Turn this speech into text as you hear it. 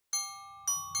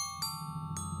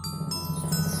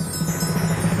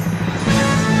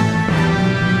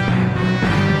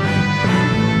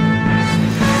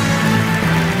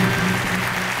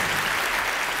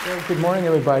morning,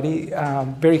 everybody.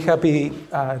 Very happy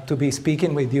to be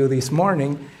speaking with you this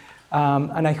morning.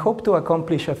 And I hope to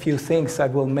accomplish a few things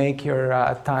that will make your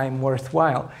time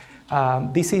worthwhile.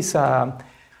 This is the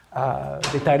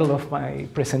title of my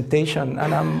presentation,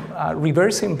 and I'm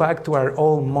reversing back to our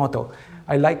old motto.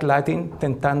 I like Latin,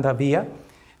 tentanda via.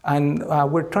 And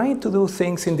we're trying to do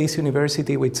things in this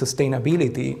university with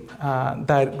sustainability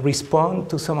that respond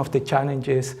to some of the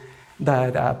challenges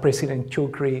that President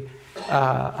Chukri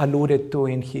alluded to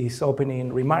in his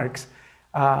opening remarks.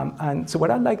 And so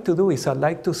what I'd like to do is I'd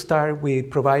like to start with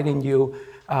providing you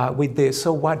with the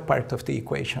so what part of the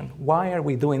equation. Why are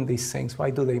we doing these things? Why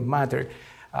do they matter?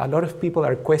 A lot of people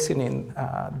are questioning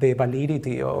the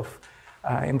validity of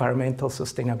environmental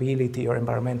sustainability or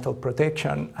environmental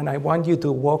protection. And I want you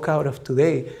to walk out of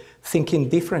today thinking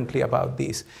differently about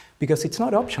this, because it's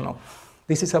not optional.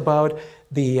 This is about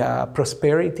the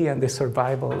prosperity and the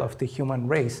survival of the human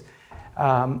race.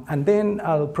 And then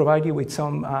I'll provide you with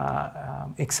some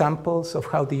examples of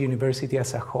how the university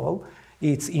as a whole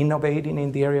is innovating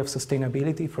in the area of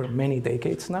sustainability for many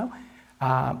decades now,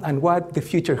 and what the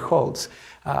future holds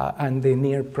and the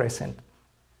near present.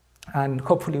 And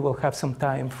hopefully we'll have some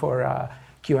time for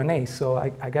Q&A. So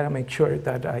I gotta make sure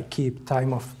that I keep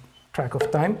track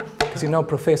of time. Because you know,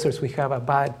 professors, we have a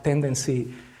bad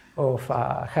tendency of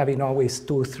having always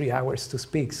 2 or 3 hours to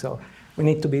speak. So we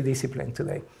need to be disciplined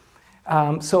today.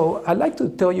 So I'd like to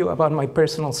tell you about my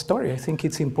personal story. I think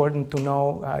it's important to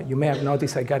know, you may have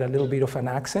noticed I got a little bit of an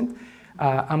accent.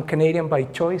 I'm Canadian by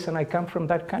choice, and I come from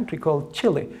that country called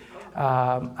Chile.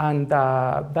 And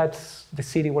that's the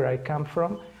city where I come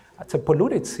from. It's a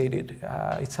polluted city.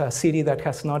 It's a city that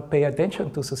has not paid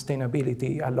attention to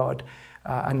sustainability a lot.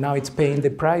 And now it's paying the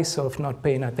price of not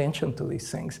paying attention to these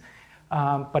things.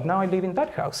 But now I live in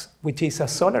that house, which is a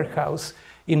solar house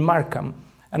in Markham.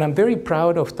 And I'm very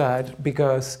proud of that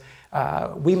because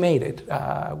we made it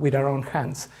with our own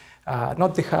hands.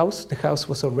 Not the house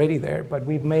was already there, but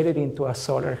we've made it into a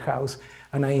solar house.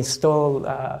 And I installed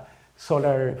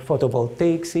solar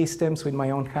photovoltaic systems with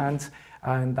my own hands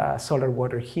and solar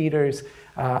water heaters.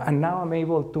 And now I'm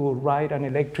able to ride an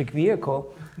electric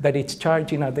vehicle that it's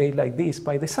charging a day like this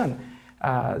by the sun.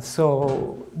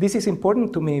 So this is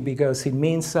important to me because it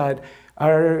means that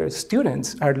our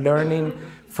students are learning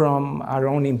from our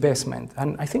own investment.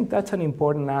 And I think that's an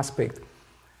important aspect.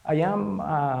 I am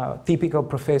a typical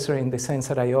professor in the sense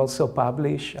that I also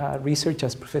publish research,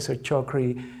 as Professor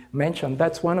Chokri mentioned.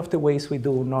 That's one of the ways we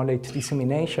do knowledge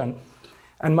dissemination.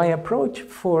 And my approach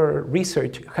for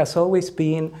research has always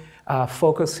been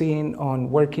focusing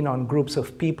on working on groups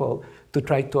of people to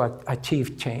try to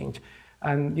achieve change.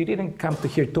 And you didn't come to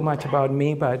hear too much about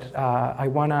me, but I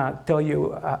want to tell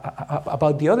you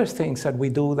about the other things that we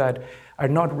do that are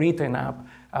not written up,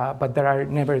 but that are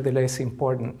nevertheless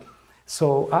important.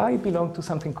 So I belong to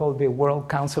something called the World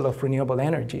Council of Renewable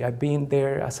Energy. I've been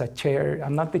there as a chair.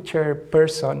 I'm not the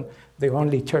chairperson, the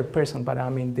only chairperson, but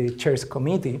I'm in the chair's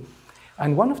committee.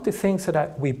 And one of the things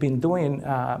that we've been doing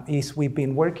is we've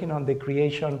been working on the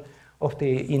creation of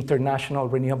the International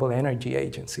Renewable Energy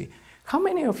Agency. How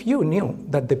many of you knew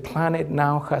that the planet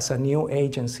now has a new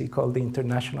agency called the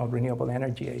International Renewable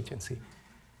Energy Agency?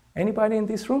 Anybody in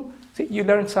this room? See, you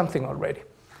learned something already.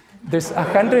 There's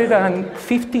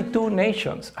 152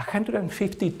 nations,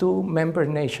 152 member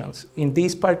nations. In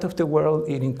this part of the world,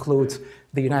 it includes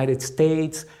the United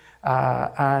States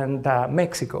and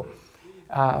Mexico.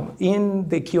 In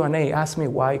the Q&A, ask me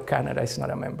why Canada is not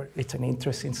a member. It's an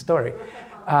interesting story.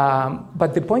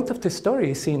 But the point of the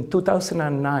story is in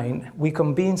 2009, we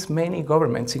convinced many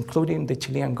governments, including the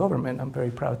Chilean government, I'm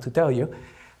very proud to tell you,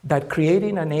 that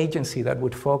creating an agency that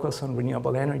would focus on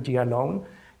renewable energy alone,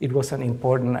 it was an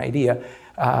important idea.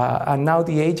 And now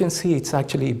the agency, it's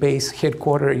actually based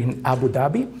headquartered in Abu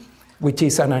Dhabi, which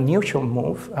is an unusual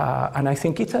move. And I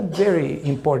think it's a very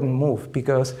important move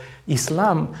because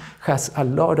Islam has a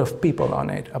lot of people on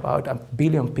it, about 1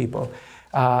 billion people.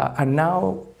 And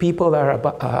now people are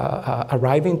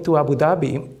arriving to Abu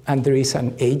Dhabi, and there is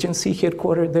an agency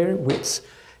headquartered there, which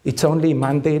it's only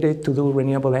mandated to do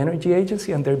renewable energy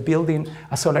agency, and they're building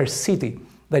a solar city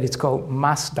that is called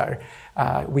Masdar,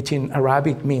 which in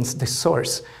Arabic means the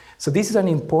source. So this is an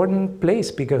important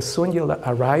place because soon you'll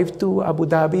arrive to Abu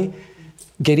Dhabi,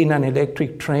 get in an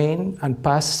electric train and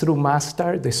pass through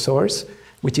Masdar, the source,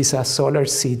 which is a solar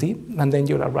city, and then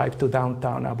you'll arrive to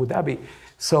downtown Abu Dhabi.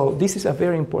 So this is a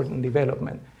very important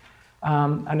development.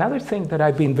 Another thing that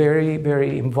I've been very,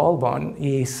 very involved on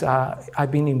is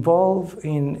I've been involved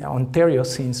in Ontario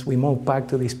since we moved back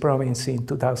to this province in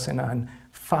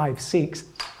 2005-06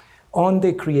 on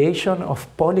the creation of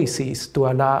policies to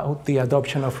allow the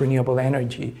adoption of renewable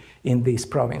energy in this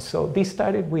province. So this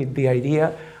started with the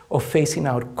idea of phasing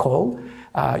out coal.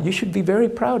 You should be very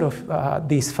proud of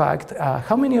this fact.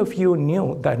 How many of you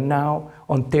knew that now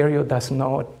Ontario does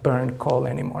not burn coal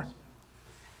anymore?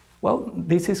 Well,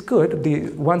 this is good. The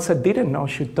ones that didn't know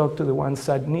should talk to the ones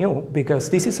that knew, because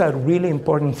this is a really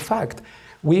important fact.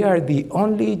 We are the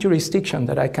only jurisdiction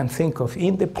that I can think of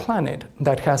in the planet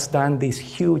that has done this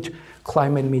huge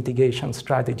climate mitigation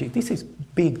strategy. This is a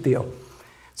big deal.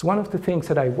 So one of the things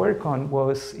that I work on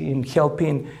was in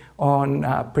helping on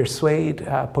persuade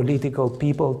political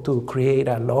people to create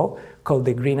a law called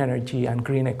the Green Energy and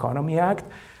Green Economy Act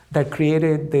that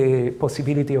created the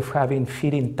possibility of having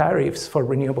feed-in tariffs for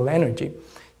renewable energy.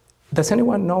 Does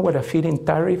anyone know what a feed-in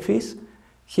tariff is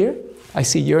here? I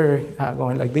see you're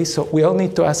going like this, so we all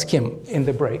need to ask him in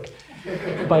the break.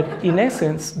 But in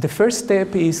essence, the first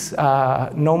step is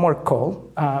no more coal,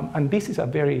 and this is a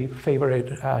very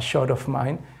favorite shot of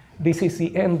mine. This is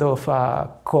the end of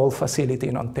a coal facility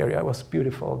in Ontario. It was a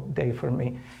beautiful day for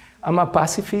me. I'm a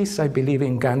pacifist. I believe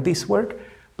in Gandhi's work,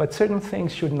 but certain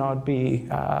things should not be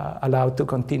allowed to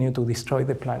continue to destroy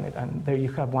the planet, and there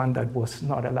you have one that was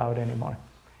not allowed anymore.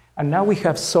 And now we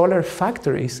have solar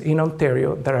factories in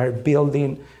Ontario that are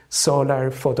building solar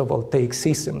photovoltaic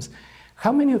systems.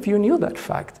 How many of you knew that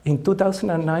fact? In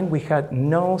 2009, we had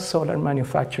no solar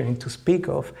manufacturing to speak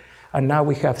of, and now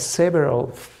we have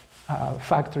several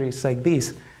factories like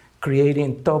this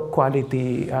creating top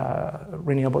quality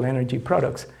renewable energy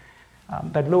products.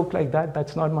 That look like that.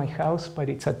 That's not my house, but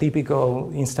it's a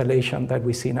typical installation that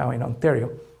we see now in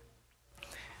Ontario.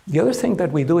 The other thing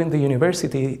that we do in the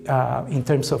university in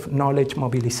terms of knowledge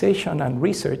mobilization and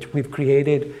research, we've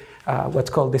created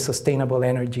what's called the Sustainable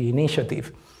Energy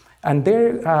Initiative. And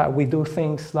there we do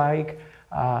things like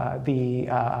the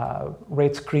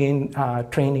Red Screen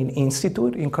Training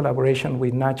Institute in collaboration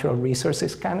with Natural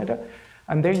Resources Canada.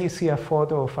 And there you see a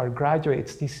photo of our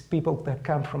graduates, these people that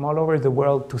come from all over the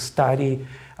world to study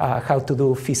how to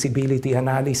do feasibility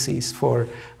analysis for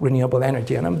renewable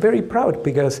energy. And I'm very proud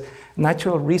because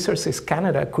Natural Resources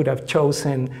Canada could have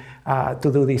chosen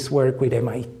to do this work with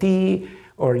MIT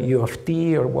or U of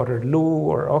T or Waterloo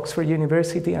or Oxford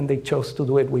University, and they chose to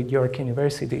do it with York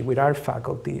University, with our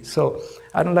faculty. So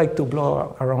I don't like to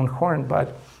blow our own horn,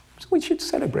 but we should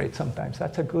celebrate sometimes.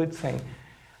 That's a good thing.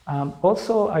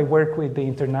 Also, I work with the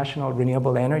International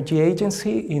Renewable Energy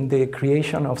Agency in the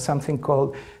creation of something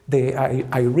called the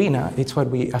IRENA. It's what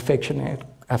we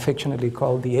affectionately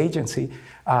call the agency,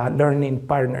 Learning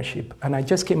Partnership. And I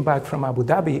just came back from Abu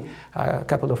Dhabi a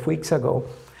couple of weeks ago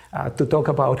to talk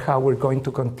about how we're going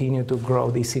to continue to grow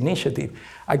this initiative.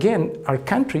 Again, our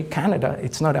country, Canada,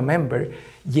 it's not a member,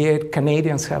 yet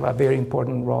Canadians have a very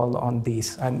important role on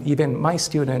this. And even my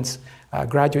students,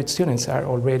 graduate students, are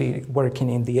already working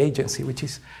in the agency, which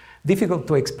is difficult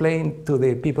to explain to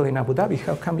the people in Abu Dhabi.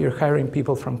 How come you're hiring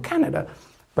people from Canada?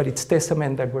 But it's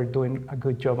testament that we're doing a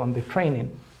good job on the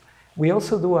training. We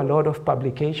also do a lot of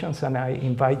publications, and I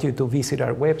invite you to visit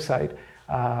our website.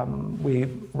 We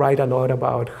write a lot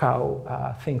about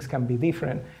how things can be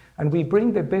different. And we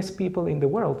bring the best people in the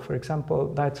world. For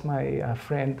example, that's my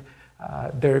friend,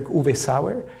 Dirk Uwe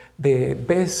Sauer, the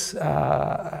best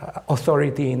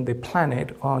authority in the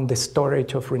planet on the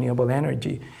storage of renewable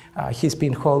energy. He's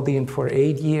been holding for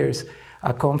 8 years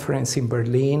a conference in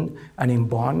Berlin and in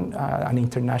Bonn, an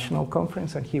international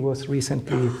conference, and he was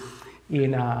recently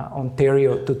in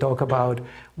Ontario to talk about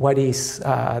what is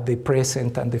the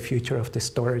present and the future of the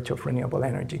storage of renewable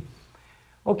energy.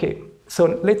 Okay,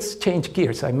 so let's change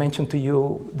gears. I mentioned to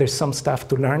you there's some stuff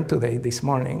to learn today, this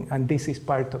morning, and this is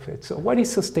part of it. So what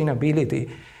is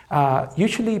sustainability?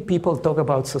 Usually people talk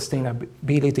about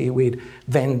sustainability with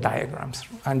Venn diagrams,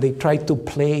 and they try to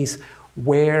place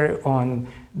where on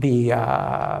the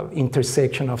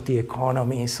intersection of the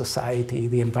economy, society,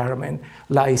 the environment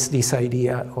lies this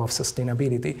idea of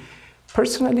sustainability.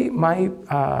 Personally, my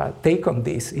take on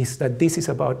this is that this is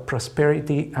about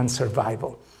prosperity and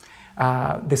survival.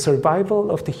 The survival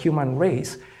of the human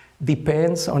race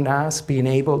depends on us being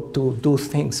able to do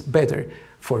things better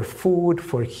for food,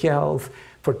 for health,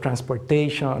 for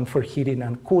transportation, for heating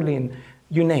and cooling,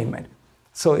 you name it.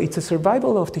 So it's a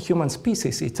survival of the human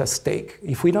species, it's at stake.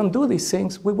 If we don't do these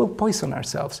things, we will poison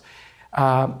ourselves.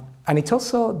 And it's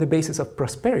also the basis of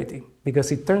prosperity,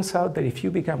 because it turns out that if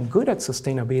you become good at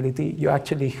sustainability, you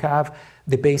actually have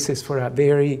the basis for a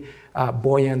very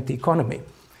buoyant economy.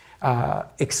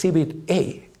 Exhibit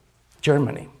A,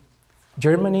 Germany.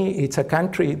 Germany, it's a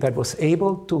country that was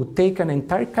able to take an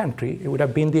entire country. It would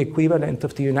have been the equivalent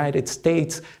of the United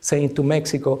States saying to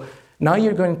Mexico, now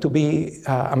you're going to be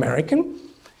American,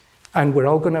 and we're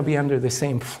all going to be under the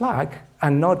same flag,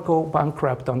 and not go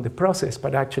bankrupt on the process,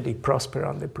 but actually prosper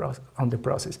on the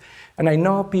process. And I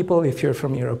know people, if you're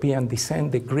from European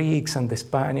descent, the Greeks and the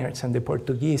Spaniards and the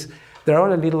Portuguese, they're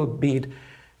all a little bit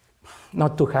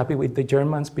not too happy with the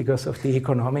Germans because of the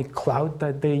economic clout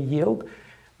that they yield.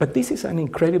 But this is an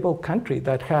incredible country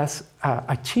that has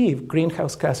achieved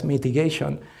greenhouse gas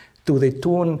mitigation to the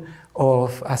tune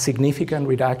of a significant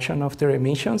reduction of their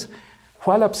emissions,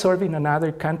 while absorbing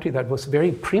another country that was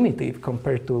very primitive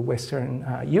compared to Western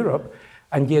Europe,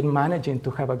 and yet managing to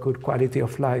have a good quality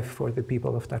of life for the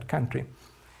people of that country.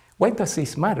 Why does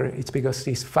this matter? It's because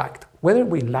this fact. Whether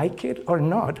we like it or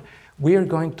not, we are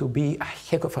going to be a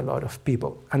heck of a lot of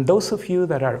people. And those of you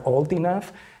that are old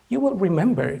enough, you will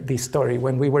remember this story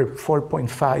when we were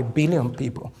 4.5 billion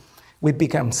people. We've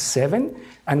become 7,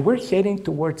 and we're heading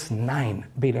towards 9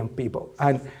 billion people.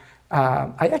 And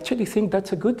I actually think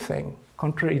that's a good thing,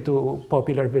 contrary to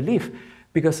popular belief,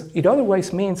 because it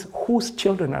otherwise means whose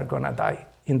children are going to die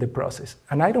in the process.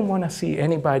 And I don't want to see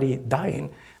anybody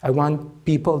dying. I want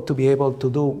people to be able to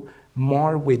do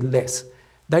more with less.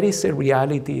 That is the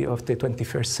reality of the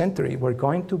 21st century. We're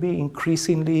going to be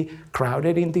increasingly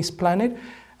crowded in this planet,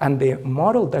 and the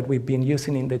model that we've been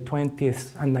using in the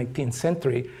 20th and 19th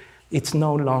century, it's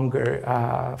no longer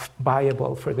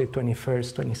viable for the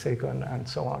 21st, 22nd, and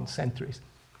so on centuries.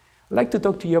 I'd like to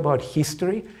talk to you about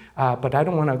history, but I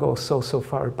don't want to go so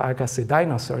far back as the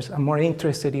dinosaurs. I'm more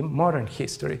interested in modern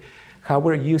history, how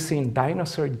we're using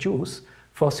dinosaur juice,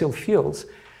 fossil fuels,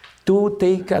 to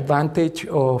take advantage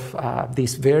of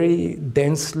this very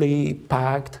densely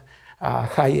packed,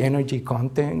 high energy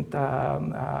content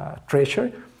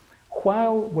treasure,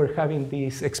 while we're having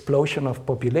this explosion of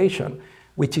population,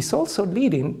 which is also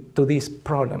leading to this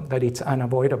problem that it's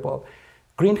unavoidable.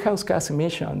 Greenhouse gas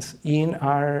emissions in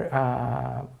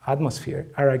our atmosphere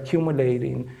are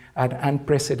accumulating at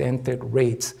unprecedented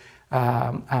rates.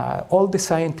 All the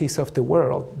scientists of the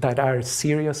world that are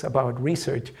serious about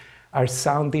research are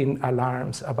sounding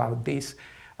alarms about this.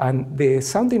 And the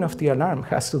sounding of the alarm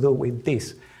has to do with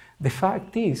this. The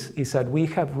fact is that we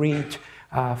have reached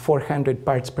 400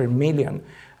 parts per million.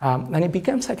 And it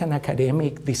becomes like an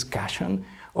academic discussion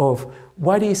of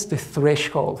what is the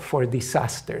threshold for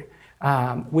disaster.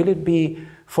 Will it be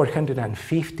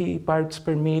 450 parts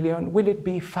per million? Will it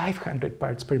be 500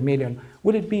 parts per million?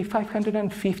 Will it be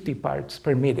 550 parts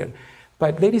per million?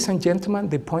 But ladies and gentlemen,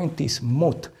 the point is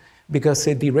moot, because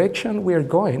the direction we're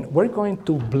going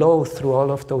to blow through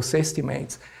all of those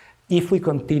estimates if we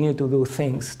continue to do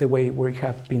things the way we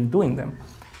have been doing them.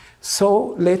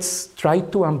 So let's try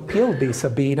to unpeel this a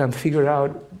bit and figure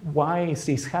out why is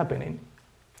this happening.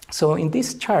 So in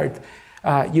this chart,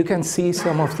 you can see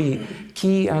some of the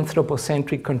key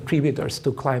anthropocentric contributors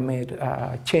to climate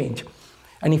change.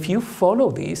 And if you follow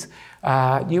these,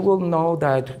 you will know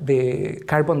that the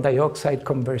carbon dioxide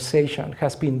conversation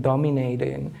has been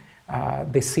dominating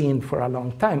the scene for a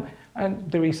long time,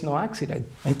 and there is no accident.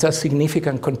 It's a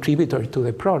significant contributor to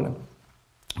the problem.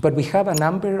 But we have a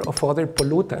number of other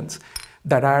pollutants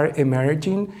that are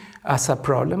emerging as a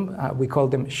problem. We call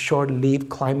them short-lived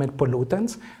climate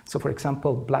pollutants. So for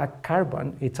example, black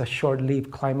carbon, it's a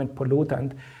short-lived climate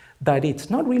pollutant that it's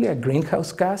not really a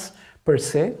greenhouse gas per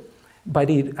se, but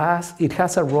it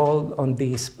has a role on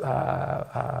this,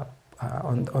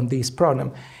 on this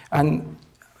problem. And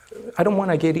I don't want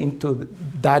to get into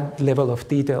that level of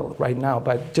detail right now,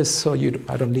 but just so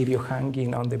I don't leave you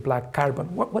hanging on the black carbon.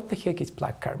 What the heck is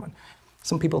black carbon?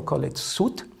 Some people call it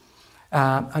soot.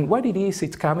 And what it is,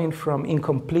 it's coming from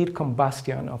incomplete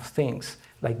combustion of things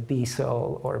like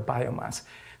diesel or biomass.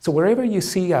 So wherever you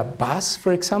see a bus,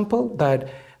 for example, that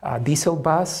diesel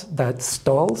bus that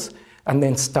stalls and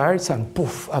then starts and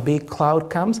poof, a big cloud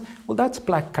comes, well, that's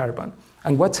black carbon.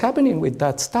 And what's happening with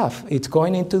that stuff? It's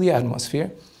going into the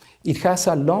atmosphere. It has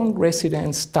a long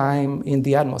residence time in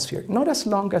the atmosphere, not as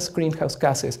long as greenhouse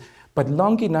gases, but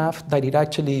long enough that it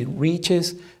actually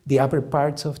reaches the upper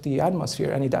parts of the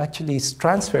atmosphere, and it actually is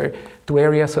transferred to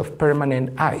areas of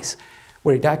permanent ice,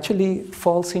 where it actually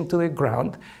falls into the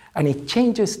ground, and it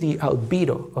changes the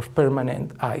albedo of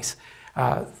permanent ice,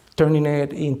 turning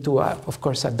it into, of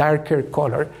course, a darker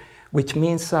color, which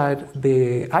means that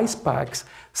the ice packs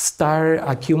start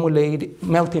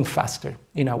melting faster,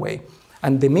 in a way.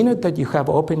 And the minute that you have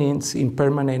openings in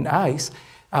permanent ice,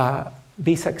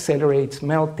 this accelerates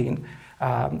melting.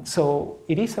 So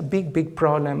it is a big, big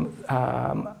problem.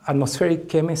 Atmospheric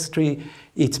chemistry,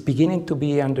 it's beginning to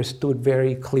be understood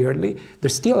very clearly.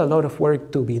 There's still a lot of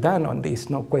work to be done on this,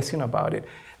 no question about it.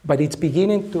 But it's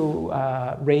beginning to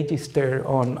register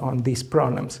on these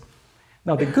problems.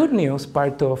 Now, the good news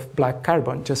part of black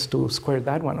carbon, just to square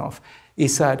that one off,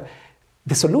 is that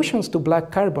The solutions to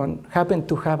black carbon happen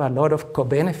to have a lot of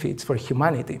co-benefits for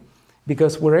humanity,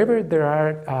 because wherever there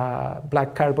are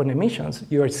black carbon emissions,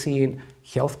 you are seeing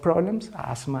health problems,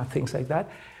 asthma, things like that.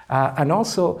 And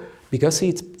also, because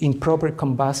it's improper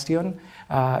combustion,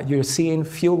 you're seeing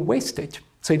fuel wastage.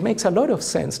 So it makes a lot of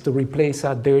sense to replace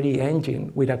a dirty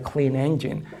engine with a clean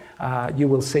engine. You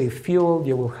will save fuel,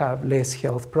 you will have less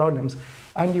health problems,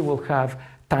 and you will have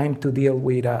time to deal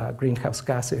with greenhouse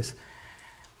gases.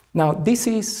 Now, this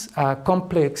is a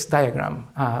complex diagram.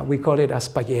 We call it a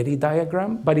spaghetti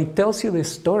diagram, but it tells you the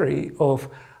story of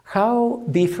how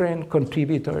different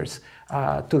contributors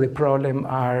to the problem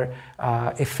are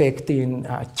affecting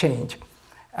change.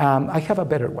 I have a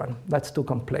better one. That's too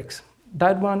complex.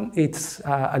 That one, it's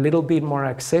a little bit more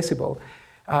accessible.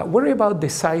 Worry about the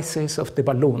sizes of the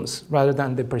balloons rather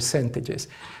than the percentages.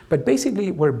 But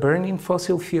basically, we're burning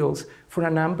fossil fuels for a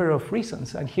number of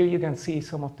reasons. And here you can see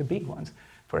some of the big ones: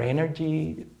 for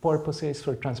energy purposes,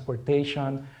 for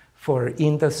transportation, for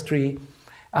industry.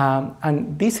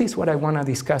 And this is what I want to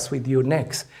discuss with you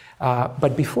next.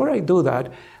 But before I do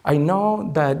that, I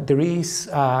know that there is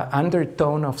an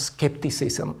undertone of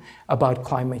skepticism about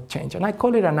climate change. And I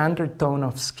call it an undertone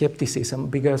of skepticism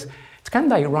because it's kind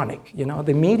of ironic. You know,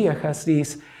 the media has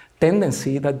this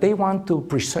tendency that they want to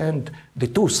present the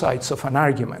two sides of an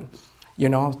argument, you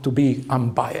know, to be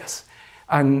unbiased.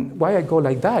 And why I go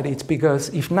like that, it's because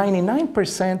if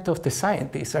 99% of the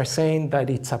scientists are saying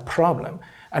that it's a problem,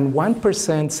 and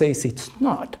 1% says it's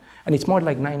not, and it's more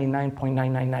like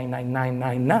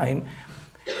 99.9999999,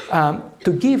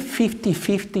 to give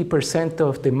 50%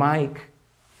 of the mic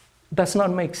does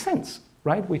not make sense,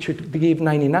 right? We should give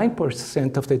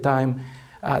 99% of the time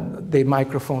the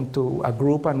microphone to a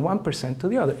group and 1% to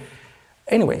the other.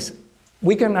 Anyways,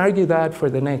 we can argue that for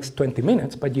the next 20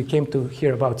 minutes, but you came to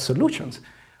hear about solutions.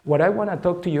 What I want to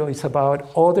talk to you is about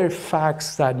other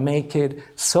facts that make it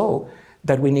so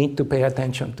that we need to pay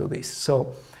attention to this.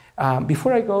 So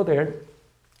before I go there,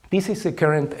 this is the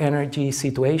current energy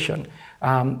situation.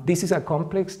 This is a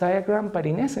complex diagram, but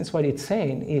in essence what it's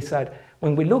saying is that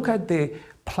when we look at the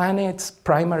planet's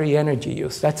primary energy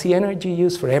use, that's the energy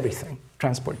use for everything,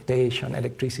 transportation,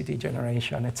 electricity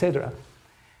generation, etc.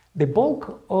 The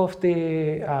bulk of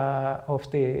the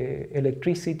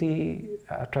electricity,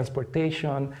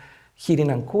 transportation, heating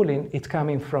and cooling, it's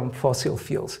coming from fossil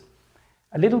fuels.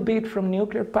 A little bit from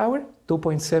nuclear power,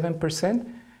 2.7%,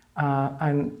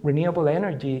 and renewable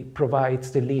energy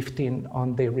provides the lifting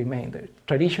on the remainder.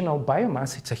 Traditional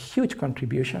biomass, it's a huge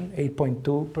contribution,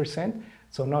 8.2%,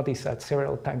 so notice that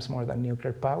several times more than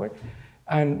nuclear power.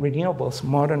 And renewables,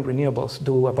 modern renewables,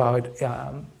 do about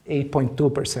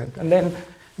 8.2%. And then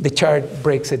the chart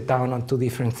breaks it down onto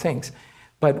different things.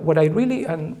 But what I really,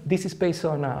 and this is based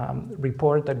on a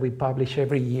report that we publish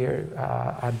every year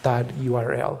at that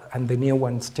URL, and the new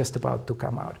one's just about to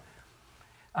come out.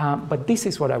 But this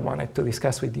is what I wanted to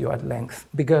discuss with you at length,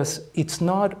 because it's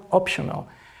not optional.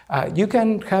 You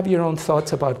can have your own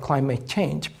thoughts about climate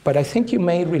change, but I think you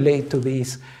may relate to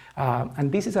this.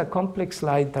 And this is a complex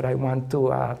slide that I want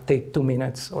to take 2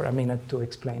 minutes or a minute to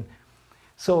explain.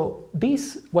 So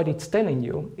this, what it's telling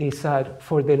you is that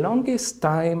for the longest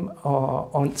time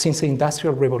since the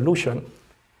Industrial Revolution,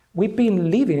 we've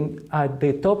been living at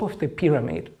the top of the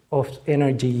pyramid of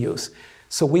energy use.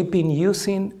 So we've been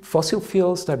using fossil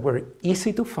fuels that were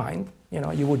easy to find. You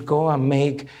know, you would go and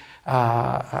make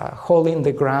a hole in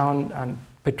the ground and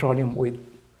petroleum with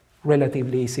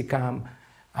relatively easy come.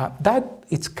 That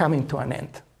it's coming to an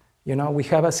end. You know, we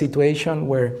have a situation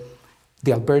where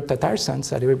the Alberta tar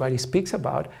sands that everybody speaks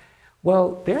about,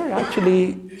 well, they're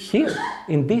actually here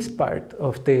in this part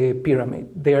of the pyramid.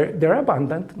 They're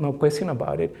abundant, no question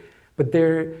about it, but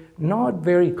they're not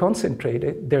very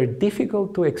concentrated. They're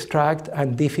difficult to extract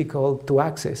and difficult to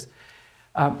access.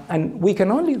 And we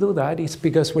can only do that is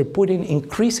because we're putting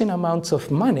increasing amounts of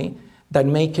money that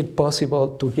make it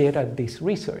possible to get at this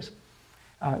resource.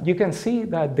 You can see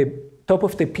that the top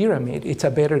of the pyramid, it's a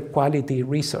better quality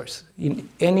resource in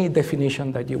any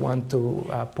definition that you want to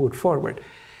put forward.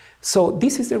 So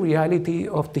this is the reality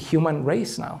of the human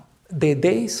race now. The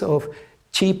days of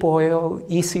cheap oil,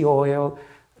 easy oil,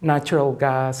 natural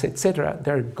gas, etc.,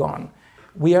 they're gone.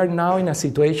 We are now in a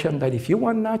situation that if you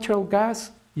want natural gas,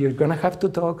 you're going to have to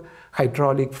talk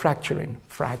hydraulic fracturing,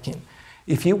 fracking.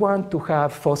 If you want to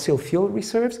have fossil fuel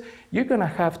reserves, you're going to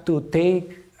have to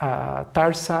take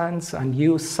tar sands and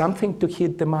use something to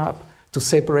heat them up to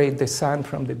separate the sand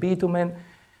from the bitumen.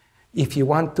 If you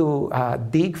want to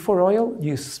dig for oil,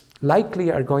 you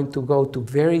likely are going to go to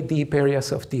very deep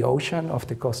areas of the ocean, off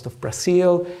the coast of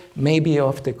Brazil, maybe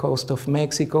off the coast of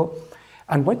Mexico.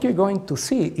 And what you're going to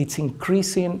see, it's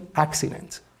increasing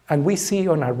accidents. And we see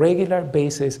on a regular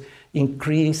basis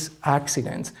increased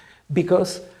accidents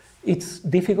because it's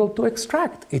difficult to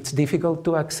extract, it's difficult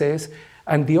to access,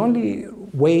 and the only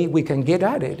way we can get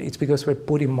at it is because we're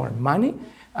putting more money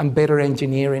and better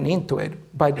engineering into it.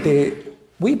 But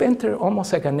we've entered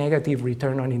almost like a negative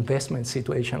return on investment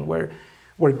situation where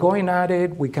we're going at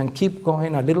it, we can keep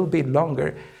going a little bit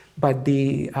longer, but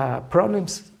the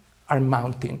problems are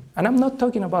mounting. And I'm not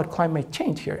talking about climate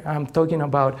change here. I'm talking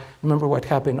about, remember what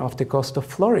happened off the coast of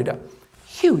Florida.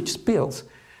 Huge spills.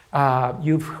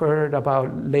 You've heard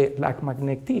about Lac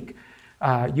Magnetic.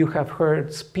 You have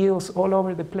heard spills all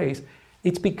over the place.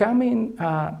 It's becoming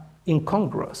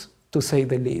incongruous, to say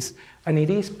the least. And it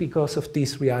is because of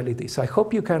these realities. I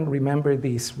hope you can remember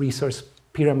this resource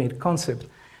pyramid concept.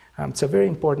 It's a very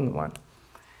important one.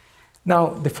 Now,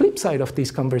 the flip side of this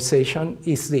conversation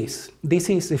is this. This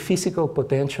is the physical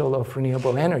potential of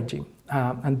renewable energy.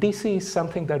 And this is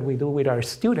something that we do with our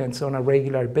students on a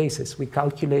regular basis. We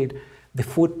calculate the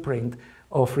footprint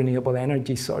of renewable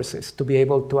energy sources to be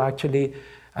able to actually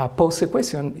pose the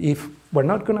question, if we're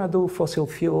not going to do fossil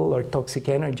fuel or toxic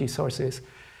energy sources,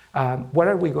 what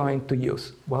are we going to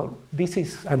use? Well, this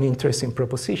is an interesting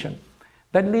proposition.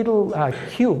 That little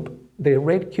cube, the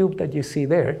red cube that you see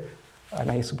there, and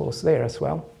I suppose there as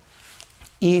well,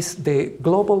 is the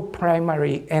global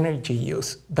primary energy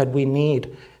use that we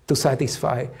need to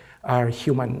satisfy our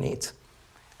human needs.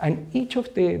 And each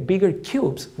of the bigger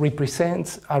cubes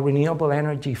represents a renewable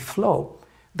energy flow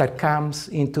that comes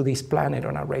into this planet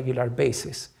on a regular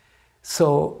basis.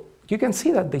 So you can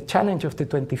see that the challenge of the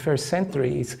 21st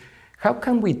century is how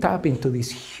can we tap into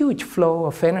this huge flow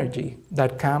of energy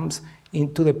that comes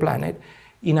into the planet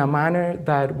in a manner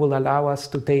that will allow us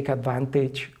to take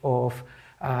advantage of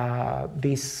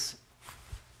these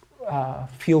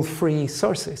fuel-free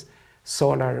sources.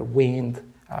 Solar, wind,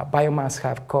 biomass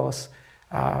have costs,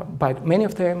 but many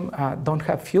of them don't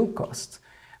have fuel costs.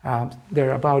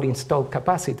 They're about installed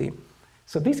capacity.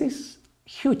 So this is a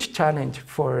huge challenge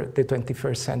for the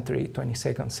 21st century,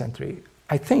 22nd century.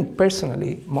 I think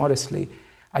personally, modestly,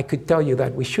 I could tell you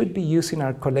that we should be using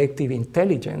our collective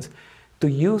intelligence to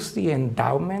use the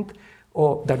endowment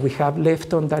that we have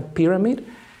left on that pyramid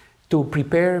to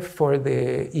prepare for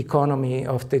the economy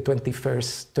of the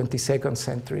 21st, 22nd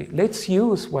century. Let's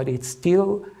use what is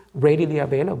still readily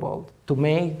available to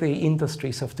make the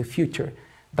industries of the future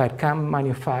that can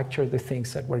manufacture the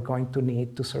things that we're going to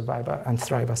need to survive and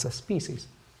thrive as a species.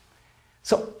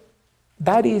 So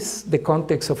that is the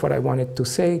context of what I wanted to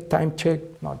say. Time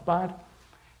check, not bad.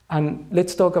 And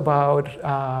let's talk about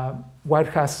what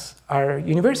has our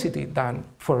university done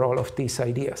for all of these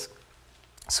ideas.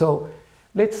 So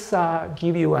let's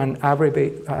give you an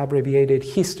abbreviated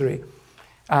history.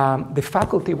 The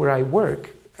faculty where I work,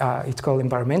 it's called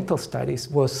Environmental Studies,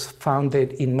 was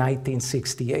founded in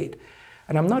 1968.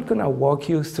 And I'm not going to walk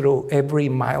you through every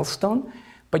milestone,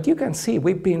 but you can see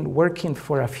we've been working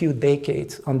for a few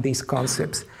decades on these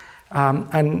concepts.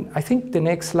 And I think the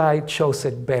next slide shows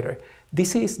it better.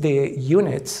 This is the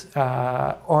units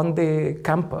on the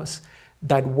campus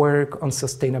that work on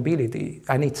sustainability.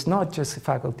 And it's not just the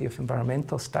Faculty of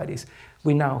Environmental Studies.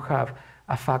 We now have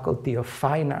a Faculty of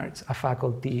Fine Arts, a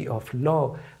Faculty of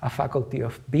Law, a Faculty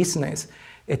of Business,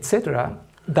 etc.,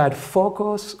 that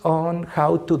focus on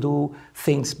how to do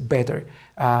things better.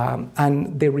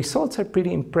 And the results are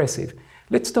pretty impressive.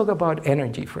 Let's talk about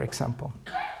energy, for example.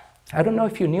 I don't know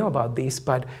if you knew about this,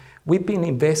 but we've been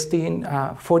investing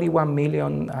 $41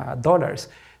 million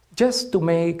just to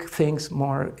make things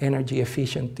more energy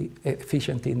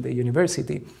efficient in the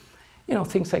university. You know,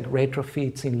 things like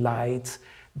retrofits in lights,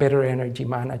 better energy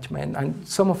management, and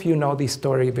some of you know this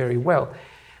story very well.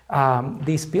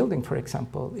 This building, for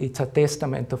example, it's a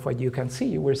testament of what you can see.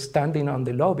 You were standing on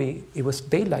the lobby, it was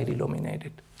daylight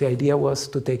illuminated. The idea was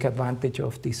to take advantage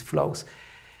of these flows.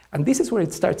 And this is where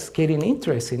it starts getting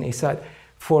interesting, is that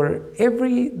for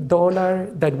every dollar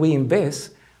that we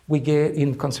invest, we get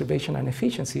in conservation and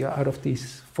efficiency out of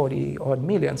these 40-odd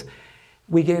millions,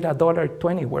 we get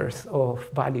 $1.20 worth of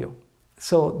value.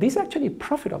 So this is actually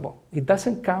profitable. It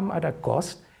doesn't come at a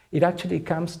cost. It actually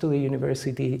comes to the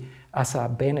university as a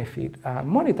benefit, a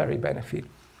monetary benefit.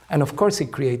 And of course,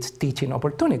 it creates teaching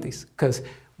opportunities because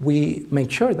we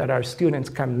make sure that our students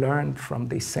can learn from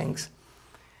these things.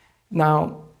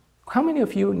 Now, how many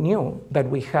of you knew that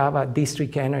we have a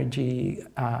district energy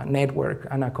network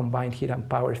and a combined heat and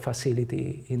power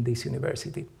facility in this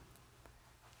university?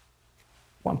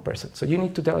 One person. So you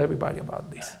need to tell everybody about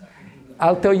this.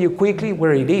 I'll tell you quickly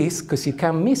where it is because you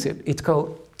can't miss it. It's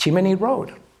called Chimney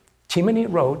Road. Chimney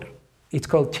Road It's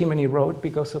called Chimney Road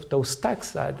because of those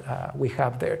stacks that we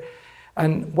have there.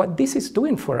 And what this is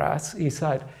doing for us is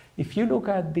that if you look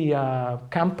at the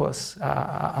campus,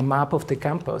 a map of the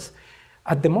campus,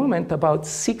 at the moment about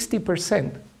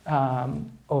 60%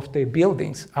 of the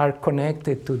buildings are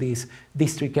connected to this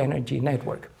district energy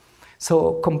network.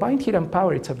 So combined heat and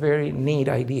power, it's a very neat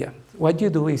idea. What you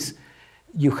do is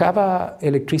you have an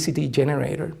electricity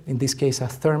generator, in this case a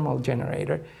thermal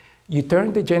generator. You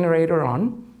turn the generator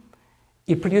on,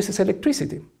 it produces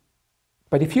electricity.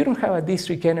 But if you don't have a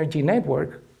district energy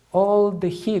network, all the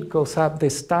heat goes up the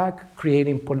stack,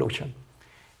 creating pollution.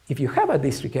 If you have a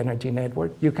district energy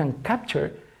network, you can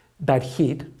capture that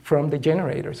heat from the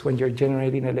generators when you're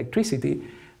generating electricity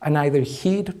and either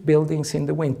heat buildings in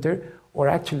the winter or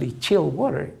actually chill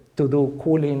water to do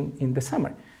cooling in the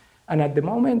summer. And at the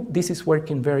moment, this is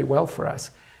working very well for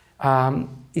us.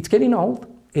 It's getting old.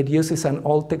 It uses an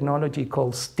old technology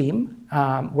called steam.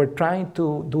 We're trying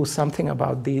to do something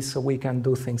about this so we can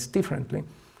do things differently.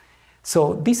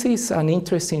 So this is an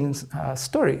interesting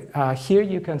story. Here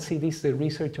you can see this is the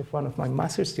research of one of my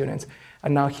master's students,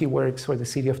 and now he works for the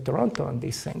city of Toronto on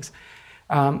these things.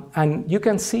 And you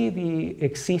can see the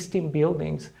existing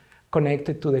buildings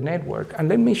connected to the network. And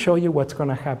let me show you what's going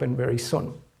to happen very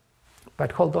soon.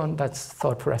 But hold on, that's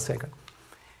thought for a second.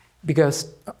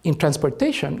 Because in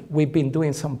transportation, we've been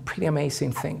doing some pretty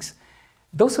amazing things.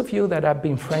 Those of you that have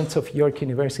been friends of York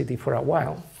University for a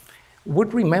while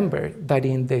would remember that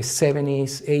in the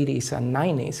 70s, 80s, and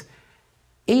 90s,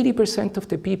 80% of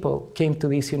the people came to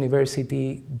this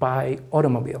university by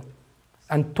automobile,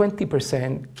 and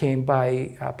 20% came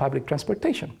by public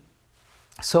transportation.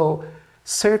 So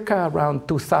circa around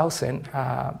 2000,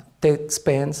 Ted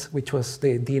Spence, which was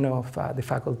the dean of the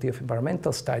Faculty of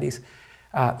Environmental Studies,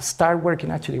 started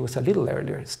working, actually it was a little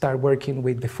earlier, started working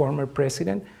with the former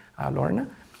president, Lorna.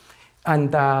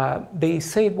 And they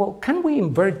said, well, can we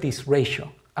invert this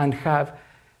ratio and have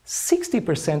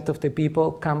 60% of the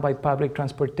people come by public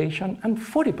transportation and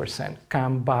 40%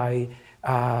 come by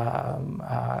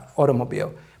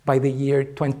automobile by the year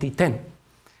 2010?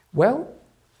 Well,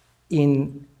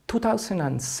 in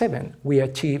 2007, we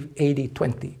achieved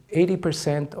 80-20.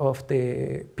 80% of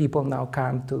the people now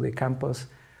come to the campus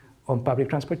on public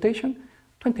transportation,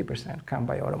 20% come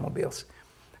by automobiles.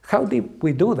 How did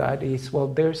we do that is, well,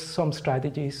 there's some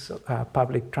strategies,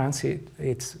 public transit,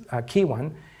 it's a key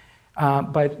one,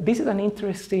 but this is an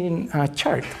interesting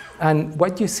chart. And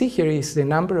what you see here is the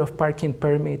number of parking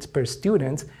permits per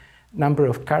student, number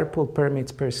of carpool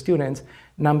permits per student,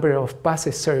 number of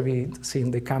buses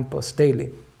servicing the campus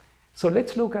daily. So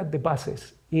let's look at the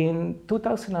buses. In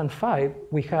 2005,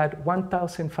 we had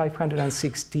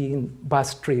 1,516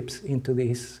 bus trips into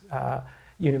this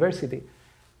university.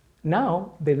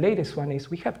 Now, the latest one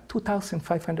is we have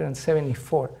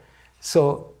 2,574.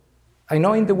 So I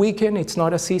know in the weekend it's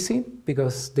not as easy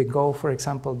because the GO, for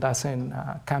example, doesn't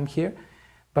come here.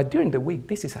 But during the week,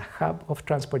 this is a hub of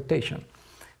transportation.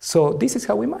 So this is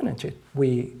how we manage it.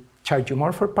 We charge you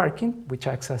more for parking, which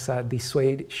acts as a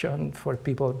dissuasion for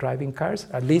people driving cars.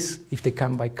 At least if they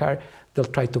come by car, they'll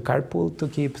try to carpool to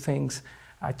keep things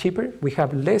cheaper. We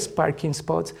have less parking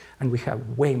spots, and we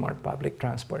have way more public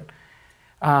transport.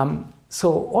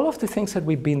 So all of the things that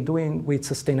we've been doing with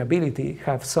sustainability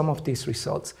have some of these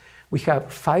results. We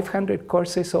have 500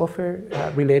 courses offered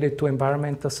related to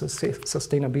environmental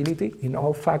sustainability in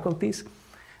all faculties.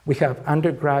 We have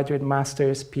undergraduate,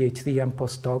 master's, PhD, and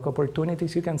postdoc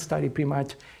opportunities. You can study pretty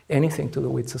much anything to do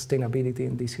with sustainability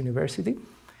in this university.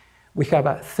 We have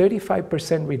a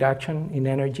 35% reduction in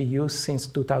energy use since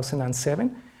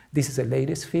 2007. This is the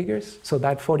latest figures. So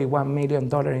that $41 million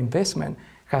investment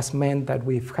has meant that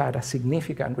we've had a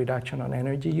significant reduction on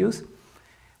energy use.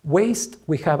 Waste,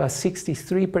 we have a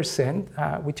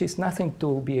 63%, which is nothing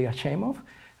to be ashamed of.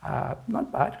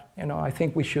 Not bad, you know, I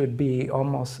think we should be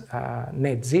almost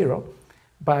net zero,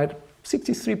 but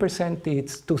 63%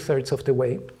 is 2/3 of the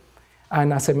way.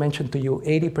 And as I mentioned to you,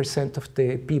 80% of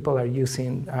the people are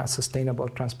using sustainable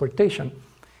transportation.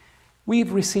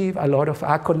 We've received a lot of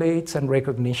accolades and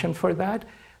recognition for that,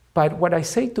 but what I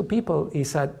say to people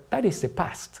is that that is the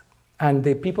past. And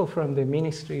the people from the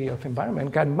Ministry of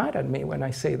Environment got mad at me when I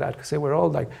say that, because they were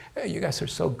all like, hey, you guys are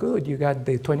so good. You got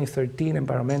the 2013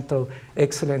 Environmental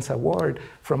Excellence Award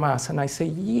from us. And I say,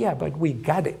 yeah, but we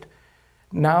got it.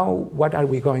 Now, what are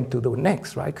we going to do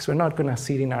next, right? Because we're not going to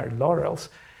sit in our laurels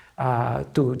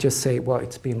to just say, well,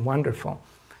 it's been wonderful.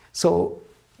 So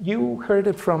you heard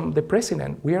it from the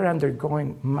president. We are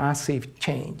undergoing massive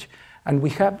change. And we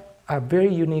have a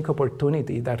very unique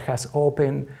opportunity that has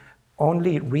opened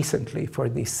only recently for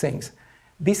these things.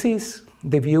 This is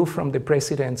the view from the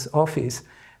president's office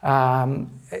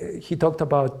He talked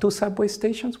about 2 subway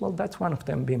stations. Well, that's one of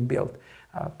them being built.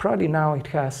 Probably now it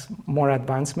has more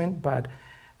advancement, but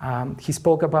he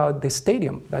spoke about the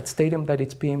stadium, that stadium that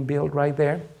it's being built right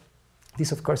there.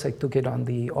 This, of course, I took it on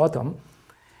the autumn.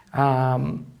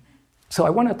 So I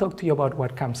want to talk to you about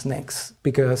what comes next,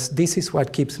 because this is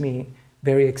what keeps me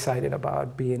very excited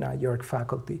about being a York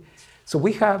faculty. So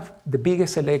we have the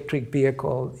biggest electric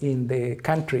vehicle in the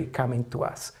country coming to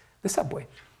us, the subway.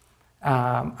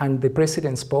 And the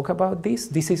president spoke about this.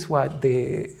 This is what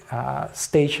the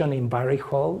station in Barry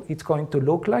Hall is going to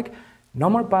look like. No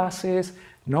more buses,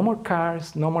 no more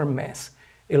cars, no more mess.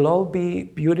 It'll all be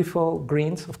beautiful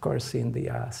greens, of course, in the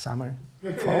summer,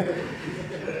 fall.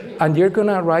 And you're going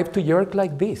to arrive to York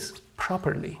like this,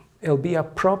 properly. It'll be a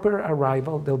proper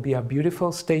arrival. There'll be a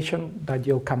beautiful station that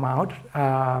you'll come out.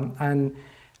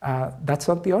 That's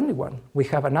not the only one. We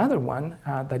have another one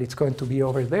that is going to be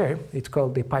over there. It's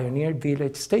called the Pioneer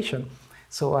Village Station.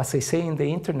 So as I say in the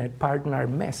internet, pardon our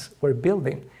mess, we're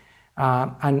building.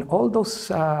 And all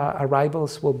those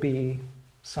arrivals will be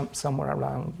somewhere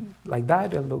around like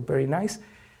that. It'll look very nice.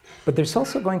 But there's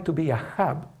also going to be a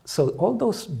hub. So all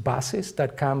those buses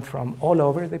that come from all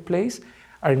over the place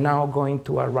are now going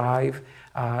to arrive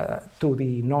to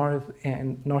the north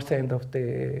end of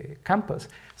the campus.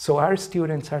 So our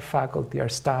students, our faculty, our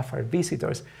staff, our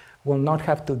visitors will not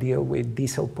have to deal with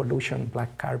diesel pollution,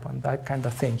 black carbon, that kind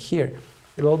of thing here.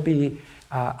 It'll all be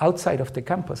outside of the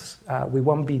campus. We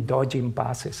won't be dodging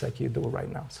buses like you do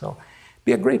right now. So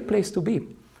be a great place to be.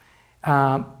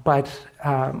 But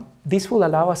this will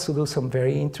allow us to do some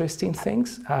very interesting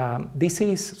things. This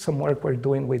is some work we're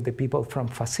doing with the people from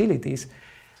facilities.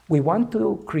 We want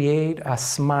to create a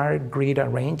smart grid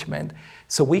arrangement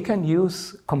so we can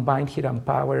use combined heat and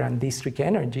power and district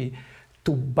energy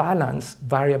to balance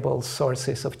variable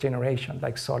sources of generation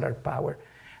like solar power.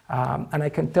 And I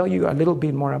can tell you a little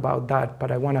bit more about that, but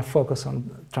I want to focus on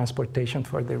transportation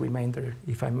for the remainder,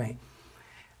 if I may.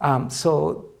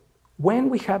 So when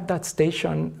we have that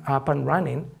station up and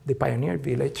running, the Pioneer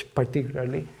Village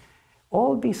particularly,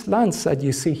 all these lands that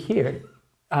you see here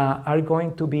are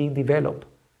going to be developed.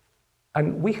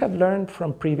 And we have learned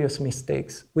from previous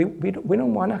mistakes. We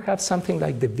don't want to have something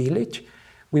like the village.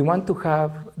 We want to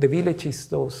have, the village is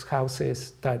those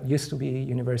houses that used to be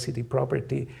university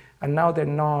property, and now they're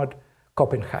not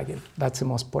Copenhagen. That's the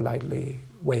most politely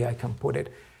way I can put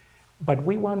it. But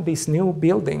we want these new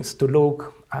buildings to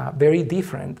look very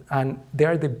different, and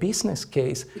they're the business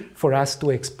case for us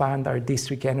to expand our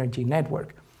district energy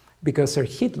network, because they're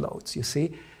heat loads, you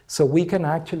see. So we can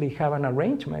actually have an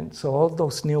arrangement so all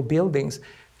those new buildings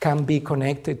can be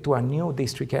connected to a new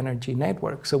district energy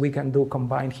network. So we can do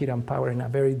combined heat and power in a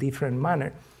very different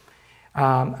manner.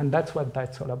 And that's what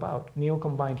that's all about. New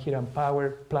combined heat and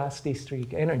power plus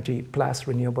district energy plus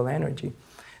renewable energy.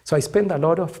 So I spend a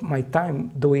lot of my time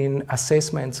doing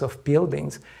assessments of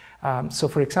buildings. So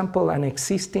for example, an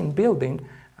existing building,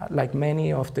 like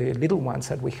many of the little ones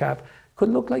that we have, could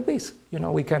look like this. You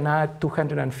know, we can add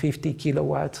 250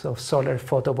 kilowatts of solar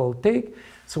photovoltaic.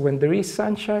 So when there is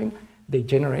sunshine, they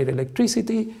generate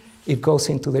electricity. It goes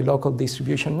into the local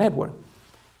distribution network.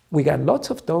 We got lots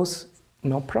of those,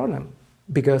 no problem.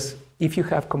 Because if you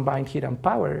have combined heat and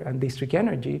power and district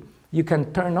energy, you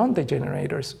can turn on the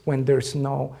generators when there's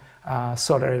no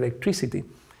solar electricity.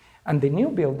 And the new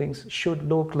buildings should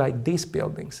look like these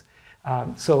buildings.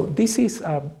 So this is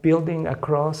a building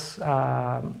across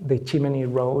the Chimney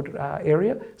Road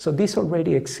area. So this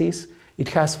already exists. It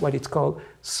has what it's called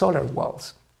solar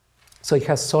walls. So it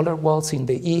has solar walls in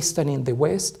the east and in the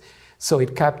west. So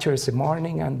it captures the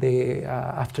morning and the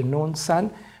afternoon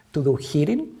sun to do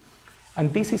heating.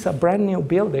 And this is a brand new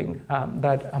building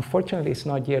that unfortunately is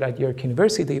not yet at York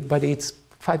University, but it's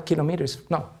 20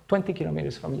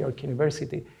 kilometers from York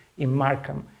University in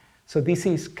Markham. So this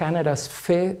is Canada's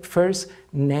first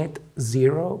net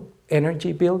zero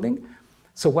energy building.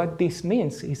 So what this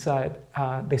means is that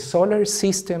the solar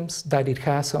systems that it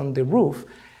has on the roof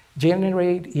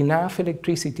generate enough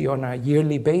electricity on a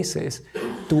yearly basis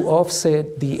to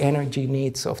offset the energy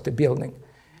needs of the building.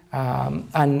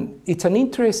 And it's an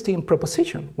interesting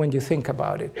proposition when you think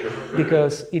about it,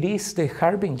 because it is the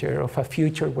harbinger of a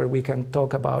future where we can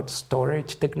talk about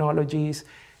storage technologies,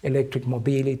 electric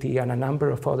mobility, and a number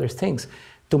of other things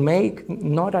to make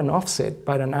not an offset,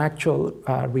 but an actual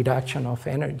reduction of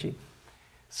energy.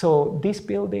 So this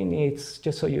building is,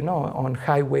 just so you know, on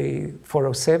Highway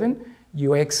 407.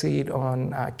 You exit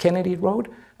on Kennedy Road,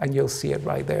 and you'll see it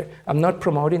right there. I'm not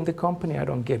promoting the company. I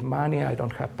don't get money. I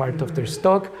don't have part of their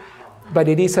stock. But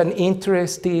it is an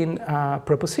interesting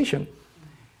proposition.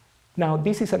 Now,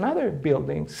 this is another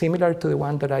building similar to the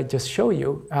one that I just showed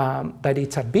you, that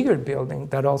it's a bigger building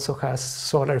that also has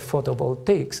solar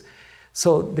photovoltaics.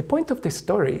 So the point of the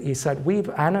story is that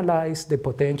we've analyzed the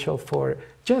potential for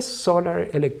just solar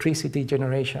electricity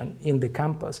generation in the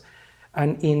campus.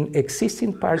 And in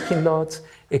existing parking lots,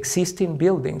 existing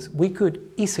buildings, we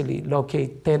could easily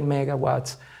locate 10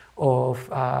 megawatts of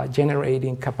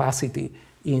generating capacity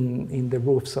in the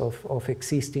roofs of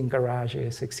existing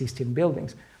garages, existing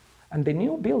buildings. And the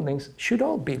new buildings should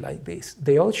all be like this.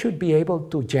 They all should be able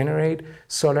to generate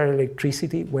solar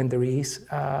electricity when there is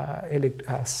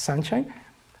sunshine.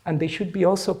 And they should be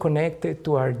also connected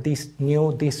to our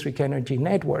new district energy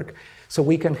network, so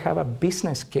we can have a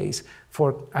business case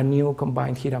for a new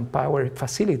combined heat and power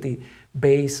facility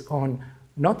based on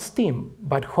not steam,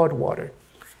 but hot water.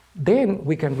 Then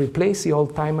we can replace the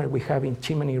old timer we have in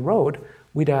Chimney Road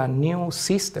with a new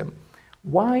system.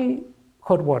 Why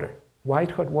hot water? Why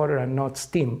hot water and not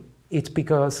steam? It's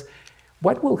because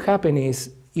what will happen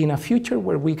is in a future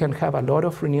where we can have a lot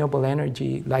of renewable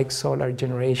energy like solar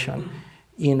generation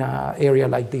in an area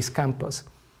like this campus,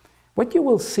 what you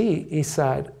will see is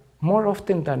that more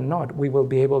often than not, we will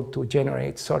be able to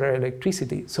generate solar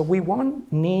electricity. So we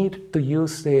won't need to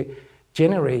use the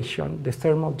generation, the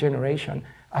thermal generation,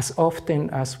 as often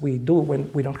as we do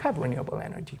when we don't have renewable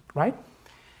energy, right?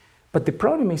 But the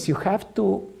problem is you have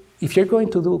to, if you're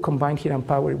going to do combined heat and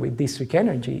power with district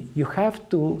energy, you have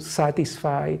to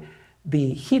satisfy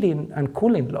the heating and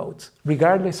cooling loads,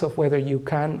 regardless of whether you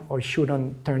can or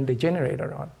shouldn't turn the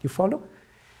generator on. You follow?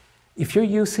 If you're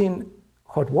using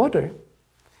hot water,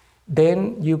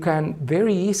 then you can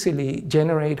very easily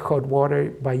generate hot water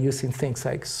by using things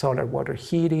like solar water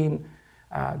heating,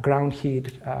 ground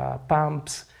heat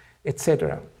pumps,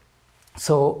 etc.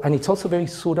 So, and it's also very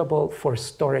suitable for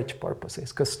storage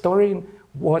purposes, because storing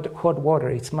hot water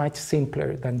is much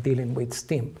simpler than dealing with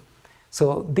steam.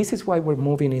 So this is why we're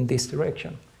moving in this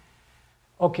direction.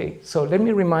 Okay, so let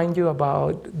me remind you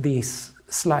about this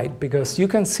slide, because you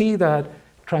can see that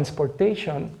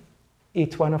transportation,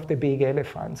 it's one of the big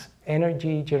elephants.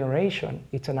 Energy generation,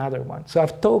 it's another one. So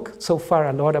I've talked so far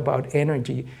a lot about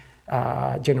energy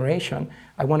generation.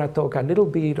 I want to talk a little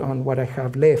bit on what I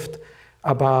have left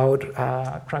about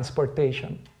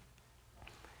transportation.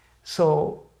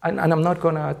 So, and I'm not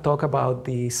going to talk about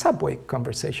the subway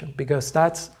conversation, because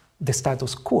that's the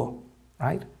status quo,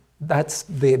 right? That's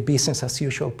the business as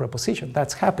usual proposition.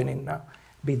 That's happening now,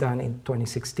 be done in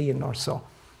 2016 or so.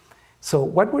 So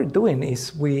what we're doing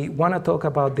is we want to talk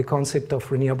about the concept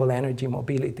of renewable energy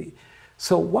mobility.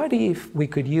 So what if we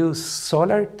could use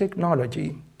solar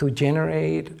technology to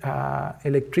generate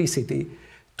electricity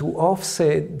to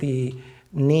offset the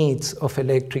needs of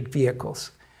electric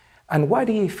vehicles? And what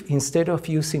if instead of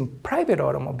using private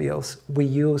automobiles, we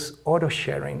use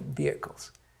auto-sharing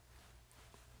vehicles?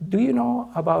 Do you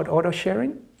know about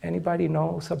auto-sharing? Anybody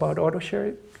knows about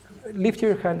auto-sharing? Lift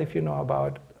your hand if you know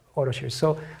about auto-sharing.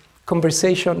 So,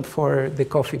 conversation for the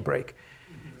coffee break.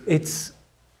 This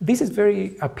is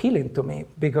very appealing to me,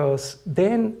 because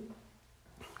then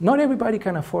not everybody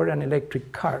can afford an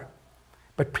electric car,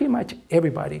 but pretty much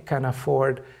everybody can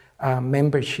afford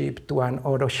membership to an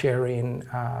auto-sharing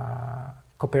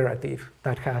cooperative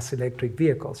that has electric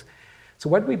vehicles.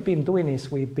 So what we've been doing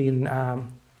is we've been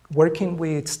working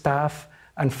with staff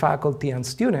and faculty and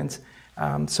students.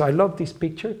 So I love this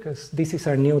picture, because this is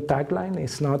our new tagline.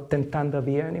 It's not Tentando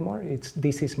Via anymore. It's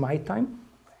this is my time.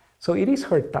 So it is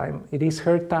her time. It is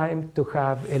her time to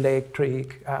have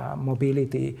electric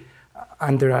mobility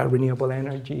under a renewable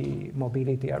energy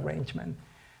mobility arrangement.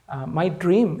 My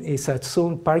dream is that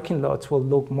soon parking lots will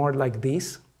look more like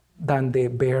this than the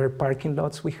bare parking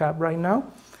lots we have right now.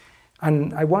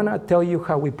 And I want to tell you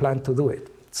how we plan to do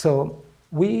it. So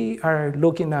we are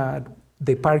looking at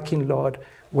the parking lot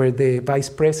where the vice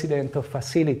president of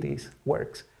facilities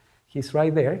works. He's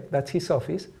right there, that's his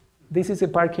office. This is a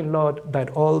parking lot that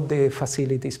all the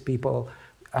facilities people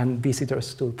and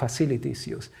visitors to facilities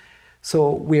use.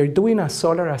 So we're doing a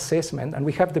solar assessment, and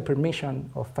we have the permission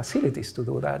of facilities to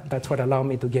do that. That's what allowed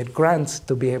me to get grants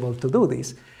to be able to do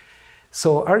this.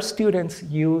 So our students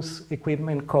use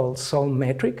equipment called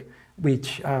Solmetric,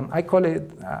 which I call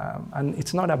it, and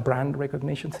it's not a brand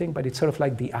recognition thing, but it's sort of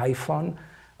like the iPhone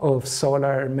of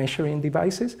solar measuring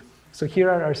devices. So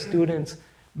here are our students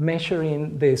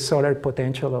measuring the solar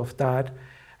potential of that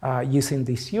using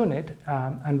this unit.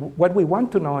 And what we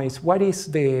want to know is, what is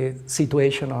the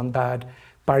situation on that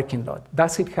parking lot?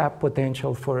 Does it have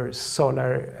potential for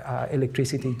solar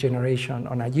electricity generation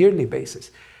on a yearly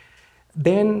basis?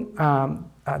 Then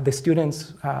the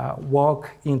students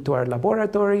walk into our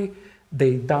laboratory.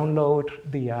 They download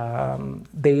the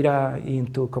data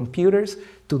into computers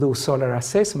to do solar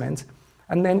assessments,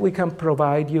 and then we can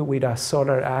provide you with a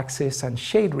solar axis and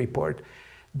shade report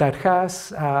that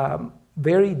has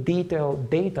very detailed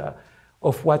data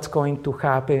of what's going to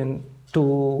happen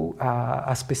to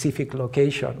a specific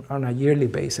location on a yearly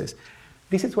basis.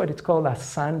 This is what it's called a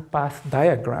sun path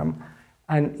diagram,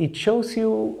 and it shows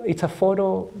you, it's a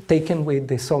photo taken with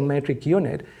the solmetric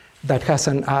unit that has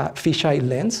a fisheye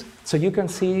lens, so you can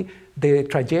see the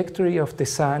trajectory of the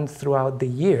sun throughout the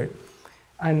year.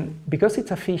 And because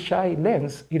it's a fisheye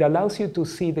lens, it allows you to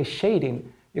see the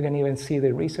shading. You can even see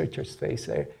the researcher's face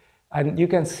there. And you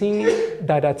can see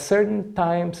that at certain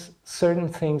times, certain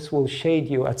things will shade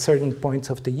you at certain points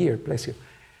of the year, bless you.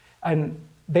 And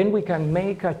then we can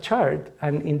make a chart,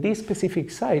 and in this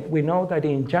specific site, we know that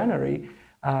in January,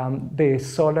 the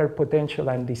solar potential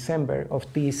in December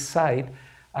of this site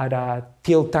at a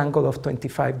tilt angle of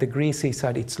 25 degrees is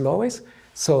at its lowest.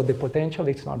 So the potential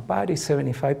is not bad, it's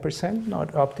 75%, not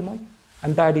optimal.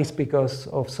 And that is because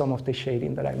of some of the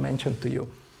shading that I mentioned to you.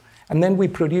 And then we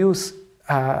produce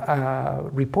a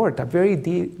report, a very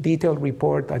detailed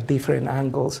report at different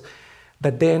angles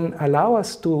that then allow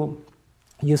us to,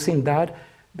 using that,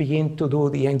 begin to do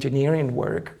the engineering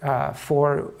work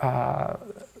for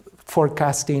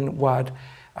forecasting what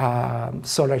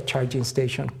solar charging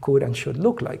station could and should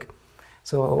look like.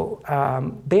 So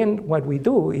then what we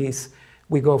do is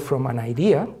we go from an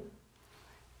idea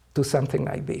to something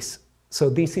like this. So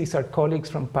this is our colleagues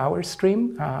from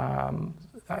PowerStream.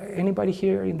 Anybody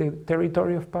here in the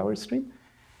territory of PowerStream?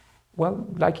 Well,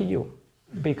 lucky you,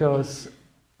 because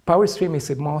PowerStream is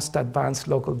the most advanced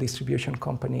local distribution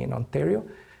company in Ontario.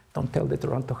 Don't tell the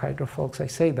Toronto Hydro folks I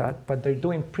say that, but they're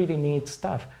doing pretty neat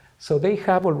stuff. So they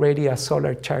have already a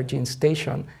solar charging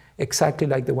station, exactly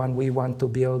like the one we want to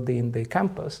build in the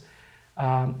campus,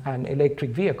 and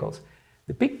electric vehicles.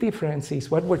 The big difference is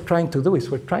what we're trying to do is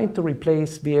we're trying to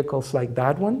replace vehicles like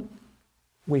that one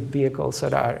with vehicles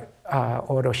that are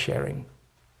auto sharing.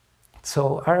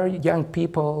 So our young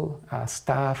people,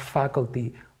 staff,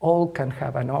 faculty, all can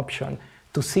have an option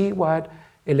to see what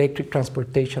electric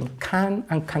transportation can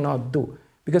and cannot do,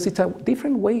 because it's a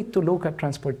different way to look at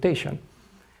transportation.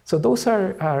 So those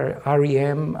are our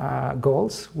REM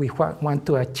goals. We want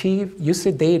to use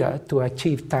the data to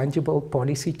achieve tangible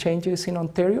policy changes in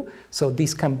Ontario, so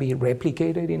this can be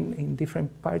replicated in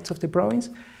different parts of the province,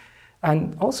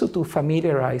 and also to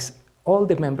familiarize all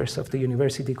the members of the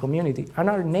university community and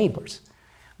our neighbors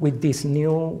with this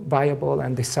new viable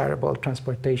and desirable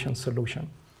transportation solution.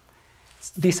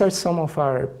 These are some of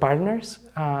our partners,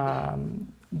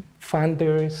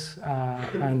 funders,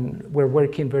 and we're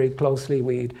working very closely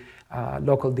with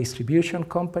local distribution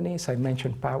companies. I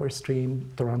mentioned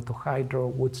PowerStream, Toronto Hydro,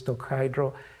 Woodstock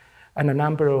Hydro, and a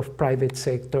number of private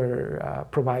sector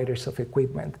providers of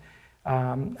equipment.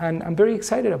 And I'm very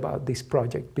excited about this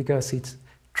project because it's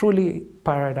truly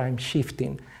paradigm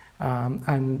shifting.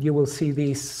 And you will see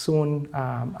this soon,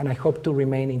 and I hope to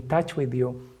remain in touch with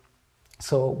you.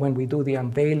 So when we do the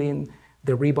unveiling,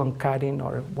 the ribbon cutting,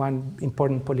 or one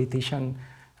important politician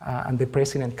and the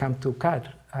president come to cut,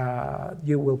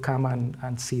 you will come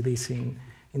and see this in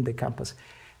the campus.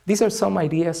 These are some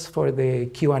ideas for the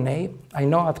Q&A. I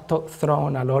know I've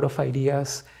thrown a lot of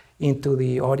ideas into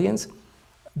the audience.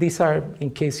 These are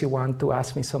in case you want to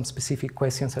ask me some specific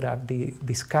questions that I've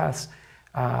discussed.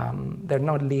 They're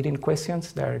not leading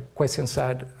questions. They're questions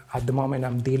that at the moment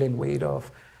I'm dealing with of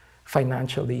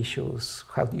financial issues,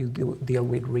 how do you deal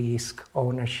with risk,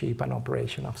 ownership and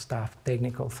operation of staff,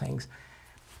 technical things.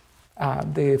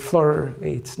 The floor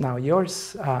is now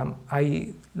yours.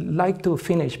 I like to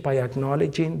finish by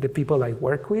acknowledging the people I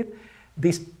work with.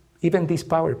 Even this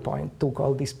PowerPoint took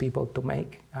all these people to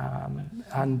make.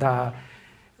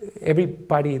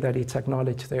 Everybody that it's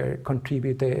acknowledged there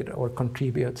contributed or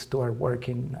contributes to our work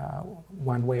in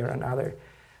one way or another.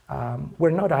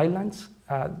 We're not islands.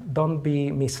 Don't be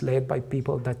misled by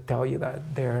people that tell you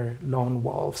that they're lone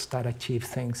wolves that achieve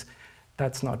things.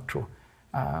 That's not true.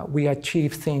 We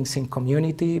achieve things in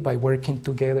community by working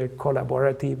together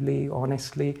collaboratively,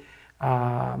 honestly,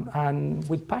 and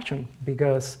with passion,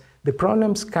 because the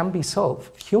problems can be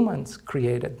solved. Humans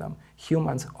created them.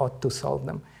 Humans ought to solve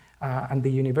them. And the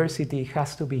university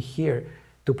has to be here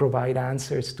to provide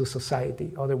answers to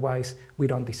society. Otherwise, we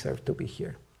don't deserve to be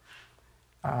here.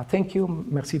 Thank you.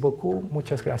 Merci beaucoup.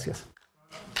 Muchas gracias.